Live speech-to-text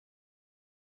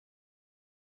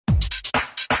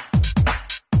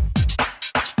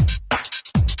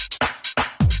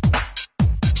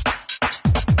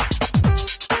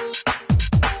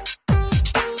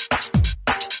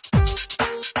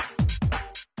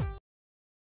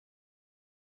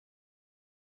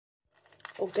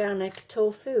organic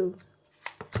tofu.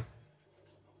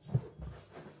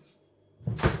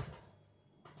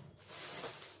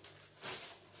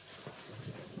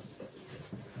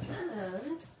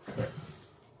 And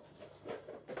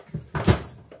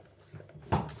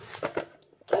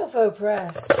tofu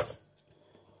press.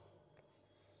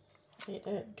 You need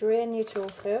to drain your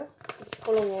tofu, it's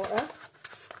full of water,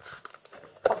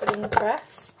 pop it in the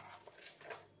press.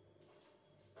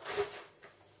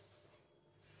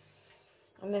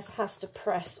 And this has to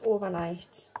press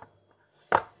overnight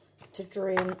to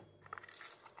drain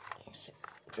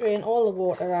all the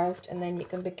water out, and then you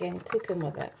can begin cooking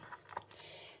with it.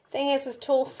 Thing is, with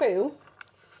tofu,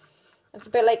 it's a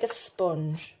bit like a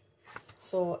sponge,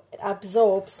 so it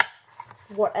absorbs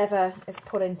whatever is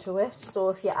put into it. So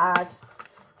if you add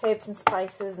herbs and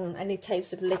spices and any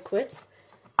types of liquids,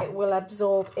 it will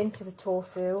absorb into the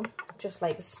tofu just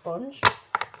like a sponge.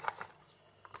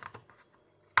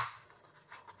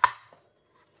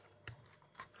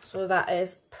 So that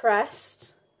is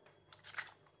pressed.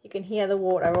 You can hear the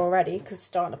water already because it's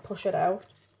starting to push it out.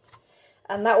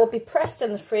 And that will be pressed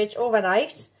in the fridge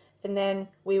overnight, and then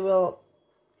we will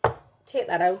take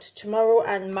that out tomorrow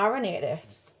and marinate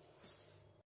it.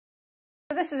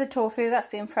 So this is a tofu that's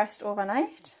been pressed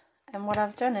overnight, and what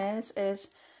I've done is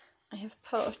I have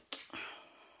put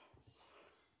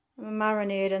a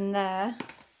marinade in there.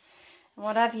 And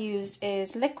what I've used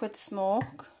is liquid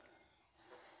smoke,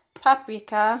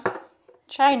 paprika,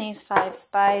 Chinese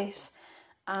 5-spice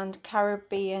and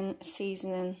Caribbean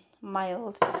seasoning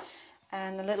mild,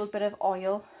 and a little bit of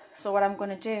oil. So what I'm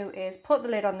going to do is put the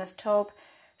lid on this tub,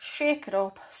 shake it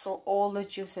up so all the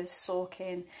juices soak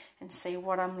in, and see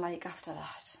what I'm like after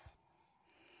that.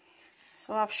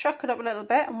 So I've shook it up a little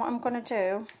bit, and what I'm going to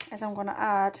do is I'm going to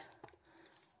add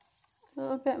a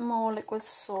little bit more liquid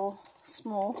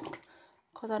smoke,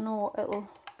 because I know it'll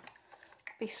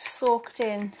be soaked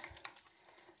into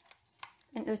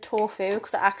the tofu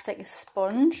because it acts like a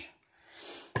sponge.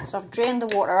 So I've drained the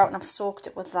water out and I've soaked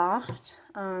it with that,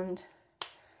 and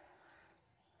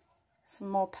some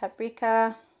more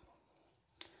paprika,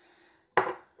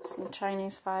 some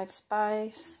Chinese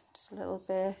 5-spice, just a little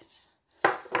bit,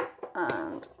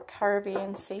 and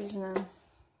Caribbean seasoning.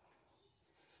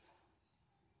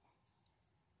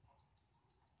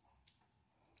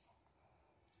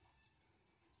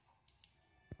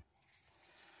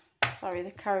 Sorry,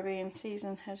 the Caribbean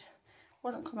seasoning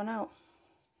wasn't coming out.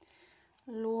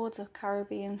 Loads of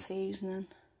Caribbean seasoning.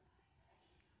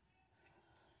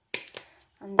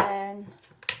 And then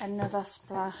another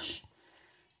splash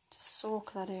to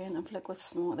soak that in of liquid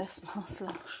smoke. This smells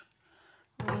lush.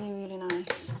 Really, really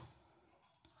nice.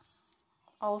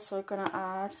 Also going to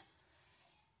add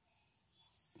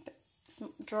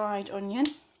some dried onion.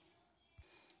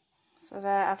 So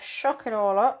there, I've shook it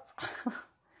all up.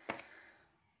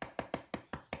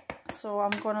 So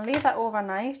I'm going to leave that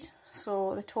overnight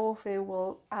so the tofu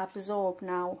will absorb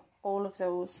now all of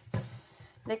those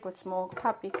liquid smoke,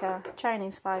 paprika,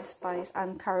 Chinese 5-spice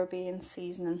and Caribbean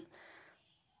seasoning.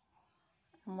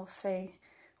 And we'll see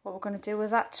what we're going to do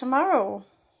with that tomorrow.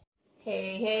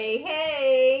 Hey, hey,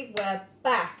 hey! We're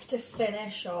back to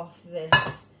finish off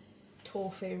this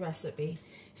tofu recipe.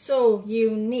 So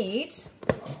you need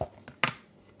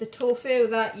the tofu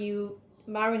that you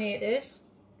marinated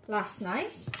last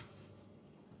night,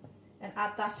 and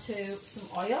add that to some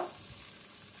oil.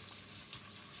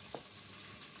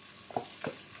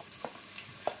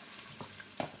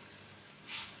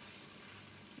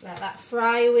 Let that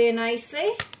fry away nicely.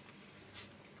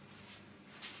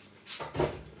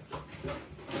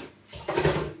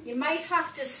 You might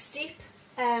have to steep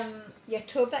your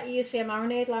tub that you used for your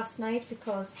marinade last night,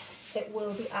 because it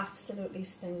will be absolutely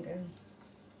stinking.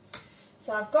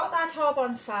 So I've got that hob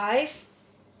on 5.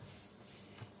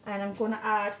 And I'm going to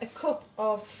add a cup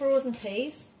of frozen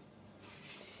peas,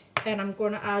 and I'm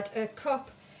going to add a cup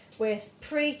with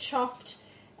pre-chopped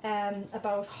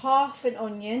about half an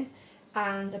onion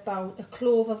and about a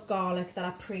clove of garlic that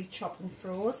I pre-chopped and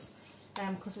froze,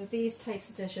 because with these types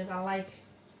of dishes I like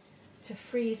to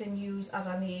freeze and use as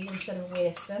I need instead of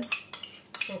wasting.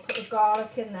 So I'll put the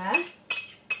garlic in there.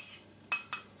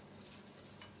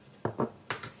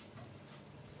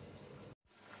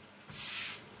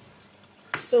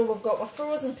 So we've got our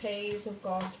frozen peas, we've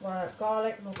got our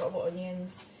garlic, and we've got our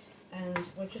onions, and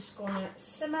we're just going to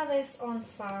simmer this on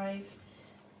 5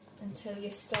 until you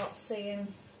start seeing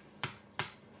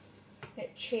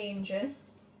it changing,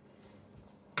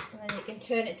 and then you can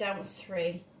turn it down to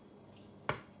 3.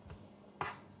 I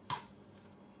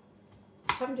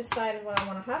haven't decided what I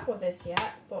want to have with this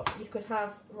yet, but you could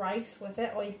have rice with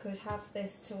it, or you could have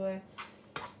this to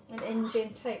an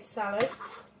Indian type salad.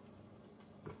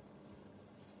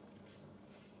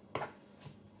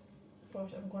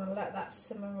 But I'm going to let that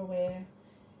simmer away,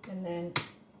 and then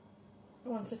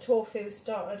once the tofu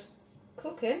started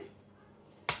cooking,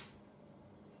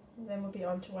 then we'll be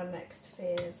on to our next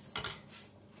phase.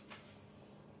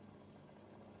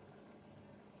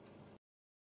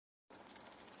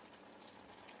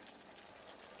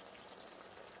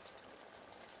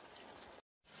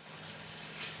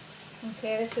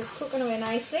 Okay, this is cooking away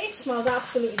nicely. It smells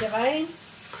absolutely divine.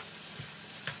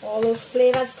 All those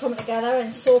flavours coming together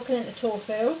and soaking into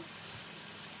tofu.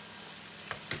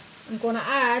 I'm going to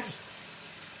add,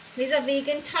 these are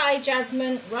vegan Thai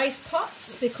jasmine rice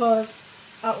pots because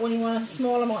I only want a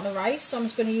small amount of rice, so I'm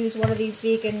just going to use one of these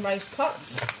vegan rice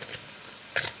pots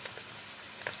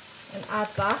and add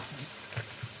that.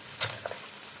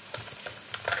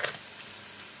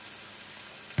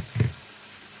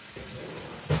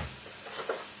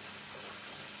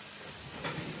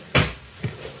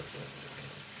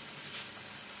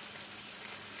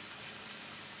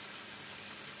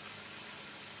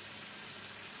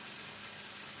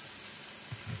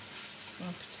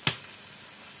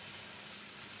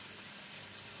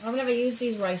 I've never used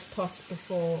these rice pots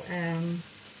before,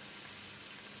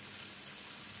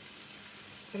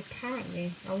 but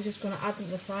apparently I was just going to add them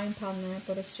to the frying pan there,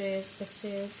 but it says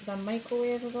they're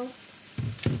microwavable.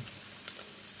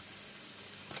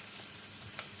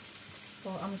 So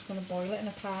I'm just going to boil it in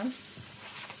a pan.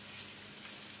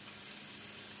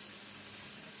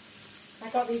 I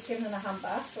got these given in a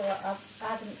hamper, so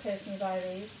I didn't personally buy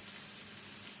these.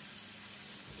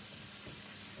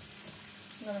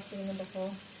 I've never seen them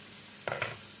before.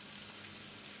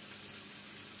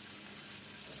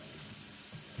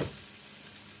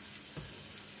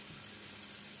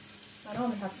 I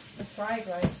normally have the fried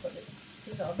rice, but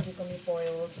these are obviously going to be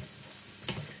boiled.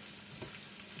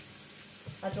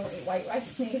 I don't eat white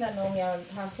rice neither. Normally I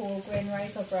have whole grain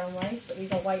rice or brown rice, but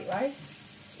these are white rice.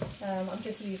 I'm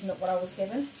just using up what I was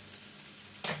given.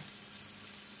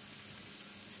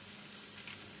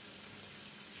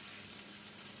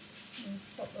 And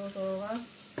swap those over.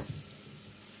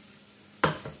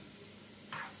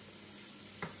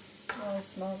 Oh, it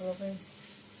smells lovely.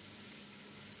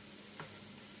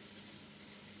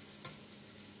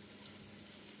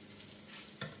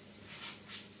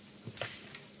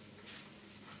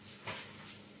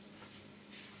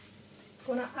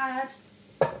 Gonna add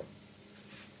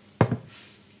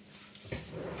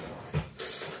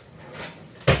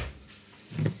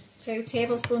 2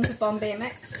 tablespoons of Bombay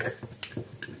mix,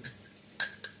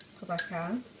 because I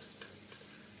can.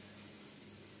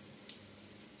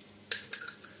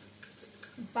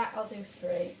 In fact, I'll do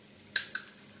 3.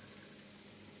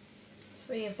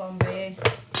 3 of Bombay.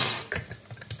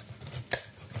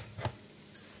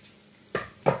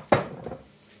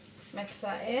 Mix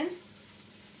that in.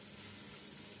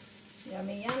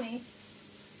 Yummy, yummy.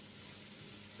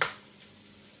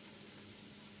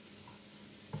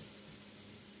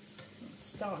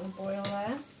 It's starting to boil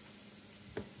there.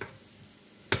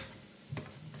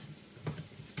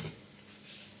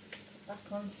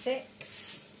 Back on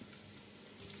 6.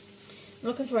 I'm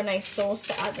looking for a nice sauce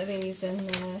to add to these, and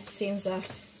it seems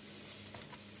that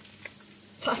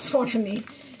that's one of me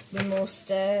the most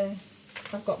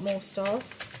I've got most of.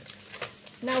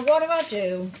 Now what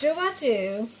do? Do I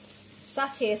do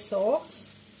satay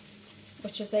sauce,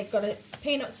 which is they've got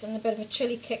peanuts and a bit of a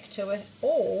chili kick to it,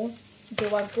 or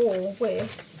do I go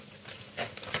with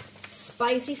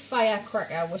spicy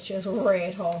firecracker, which is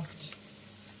red hot?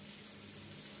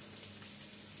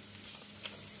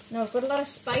 Now I've got a lot of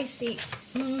spicy,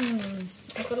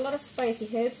 I've got a lot of spicy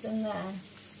herbs in there,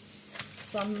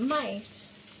 so I might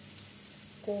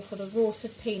go for the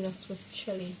roasted peanuts with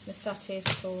chili, the satay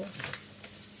sauce.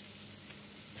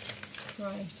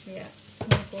 Right, yeah, I'm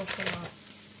going to go for that.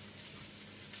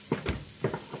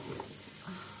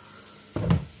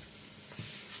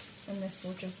 And this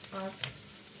will just add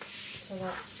to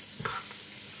that.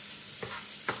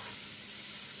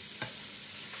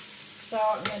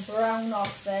 Starting to brown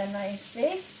off there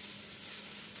nicely.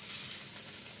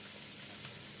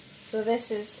 So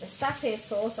this is a satay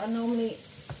sauce. I normally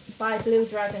buy Blue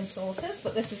Dragon sauces,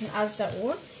 but this is an Asda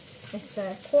one. It's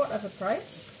a quarter of the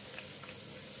price.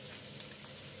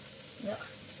 Yep,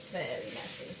 very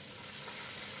messy.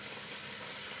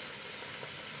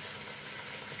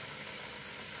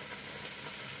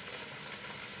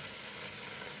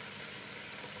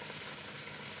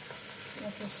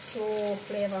 This is so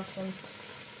flavoursome.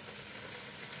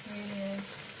 It really is.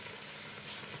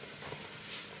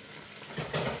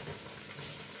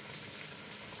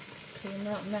 Clean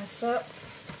that mess up.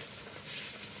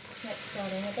 Mix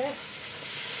that in a bit.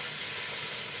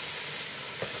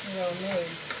 Oh no.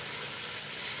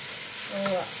 Oh,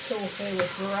 that tofu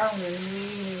is browning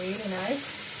really nice.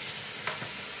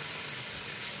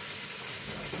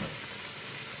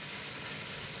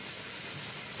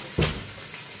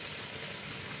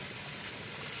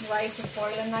 The rice is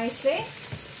boiling nicely.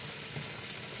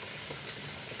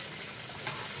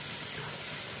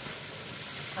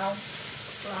 I'll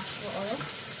splash the oil.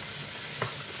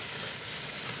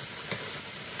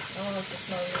 Oh, that's a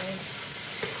smell nice.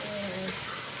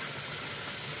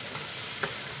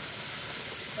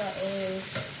 That is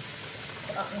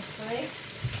put that in the fridge.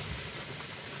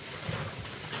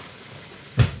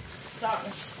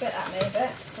 Starting to spit at me a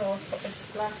bit, so I'll put this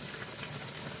splat.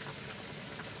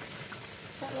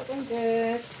 Is that looking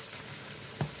good?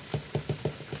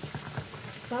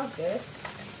 Smells good.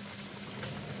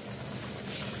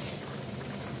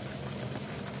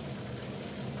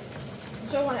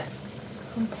 I don't want it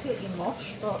completely mush,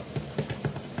 but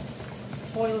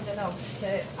boiled enough to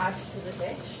add to the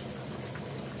dish.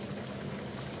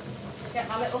 Get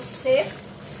my little sieve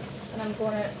and I'm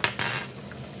going to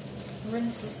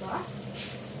rinse this off.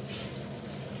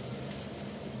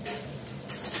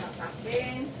 Put that back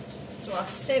in. So I've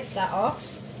sieved that off.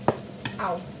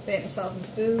 Ow, bit myself in the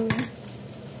spoon.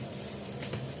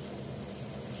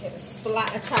 Take the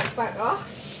splatter tag back off.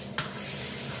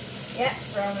 Yep,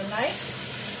 brown and nice.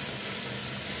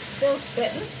 Still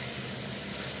spitting.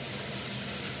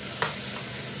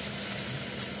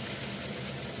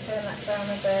 Turn that down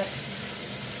a bit.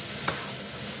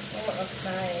 Oh, it looks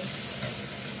nice.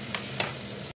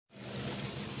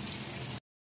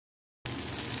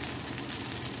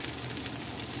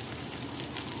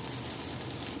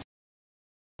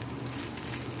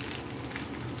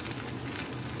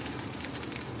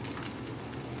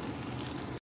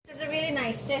 This is a really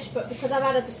nice dish, but because I've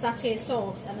added the satay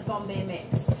sauce and the Bombay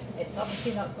mix, it's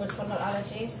obviously not good for nut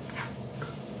allergies.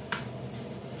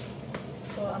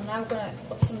 So I'm now going to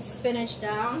put some spinach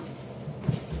down.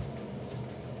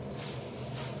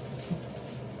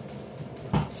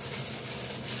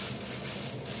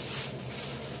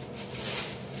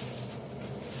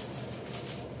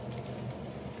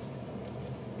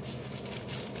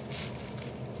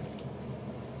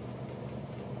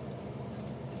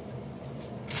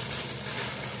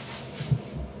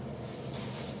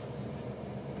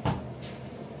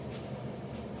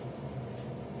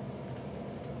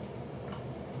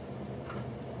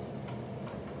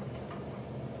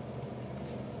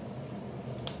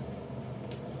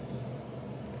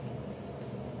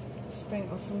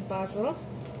 Sprinkle some basil.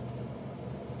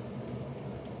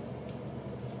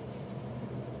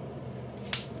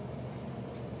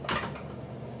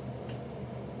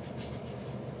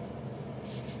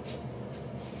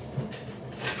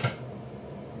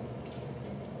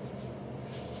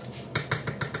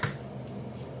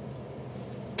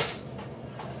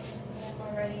 And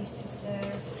we're ready to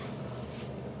serve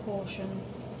a portion.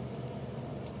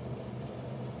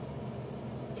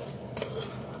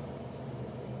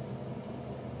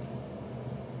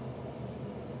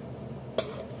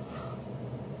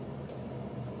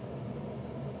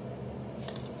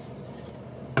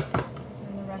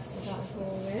 So that'll go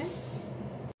away.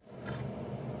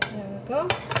 There we go.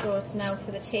 So it's now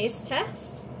for the taste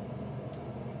test.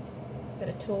 Bit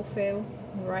of tofu,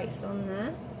 rice on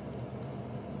there.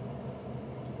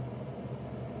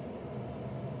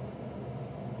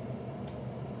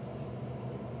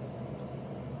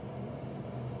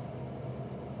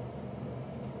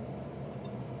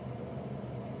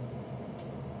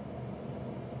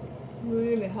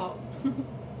 Really hot.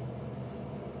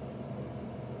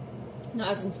 Not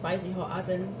as in spicy hot, as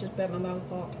in just burnt my mouth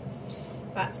hot.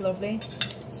 That's lovely.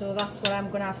 So that's what I'm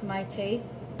going to have for my tea.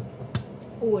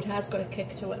 Oh, it has got a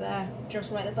kick to it there.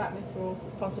 Just right at the back of my throat.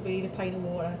 Possibly need a pint of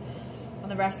water. And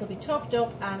the rest will be topped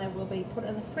up and it will be put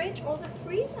in the fridge or the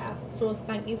freezer. So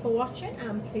thank you for watching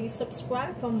and please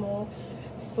subscribe for more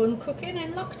fun cooking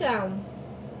in lockdown.